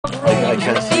I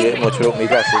can't see it much without my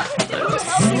glasses.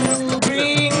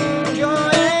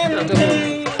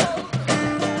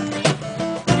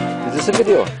 Is this a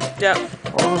video? Yeah.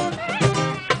 Oh.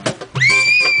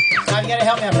 Sam, you gotta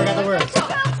help me, I forgot the words.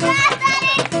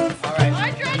 Alright,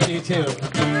 you do too.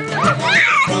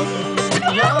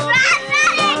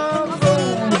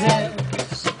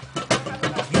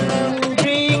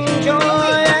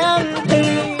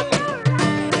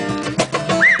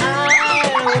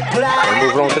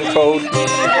 Move around to the crowd,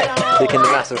 taking the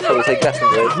massive crowd like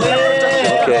Glastonbury.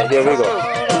 Okay, here we go.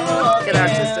 Get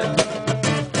artistic.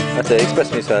 That's it, express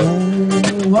myself.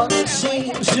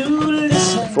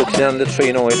 Focusing on the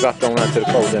tree now, I drop down onto the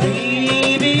crowd then.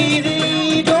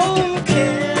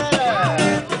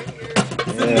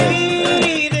 Yeah.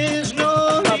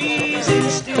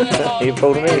 Are you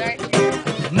proud of me?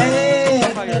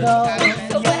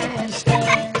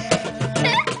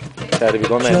 Sad to be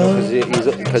gone now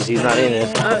because he's not in it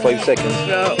for 5 seconds.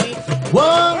 No.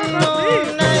 One more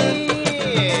night.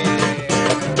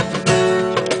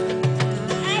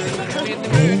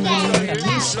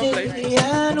 Stay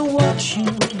and watch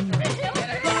you.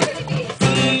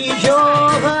 Feel your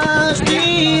heart's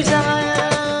desire,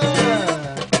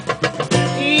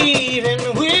 even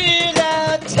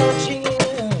without touching you.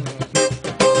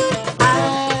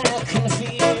 I can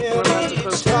feel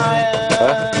its fire.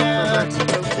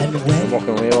 And when I'm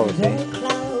walking away over, see?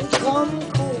 clouds come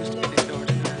coasting,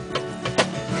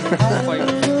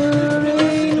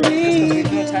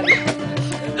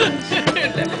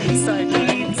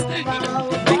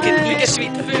 You get to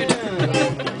eat the food.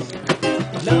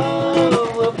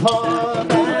 love upon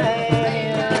my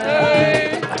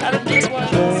Hey, I had this one.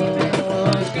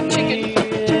 Good chicken.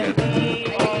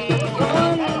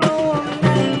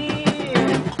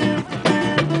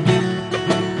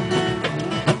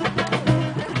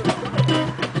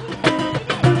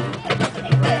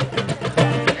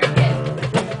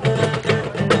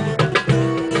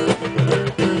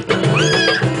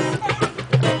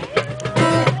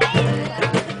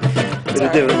 Bit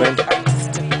of different.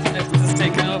 It's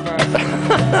taken over.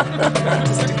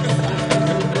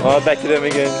 Oh, back to them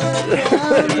again.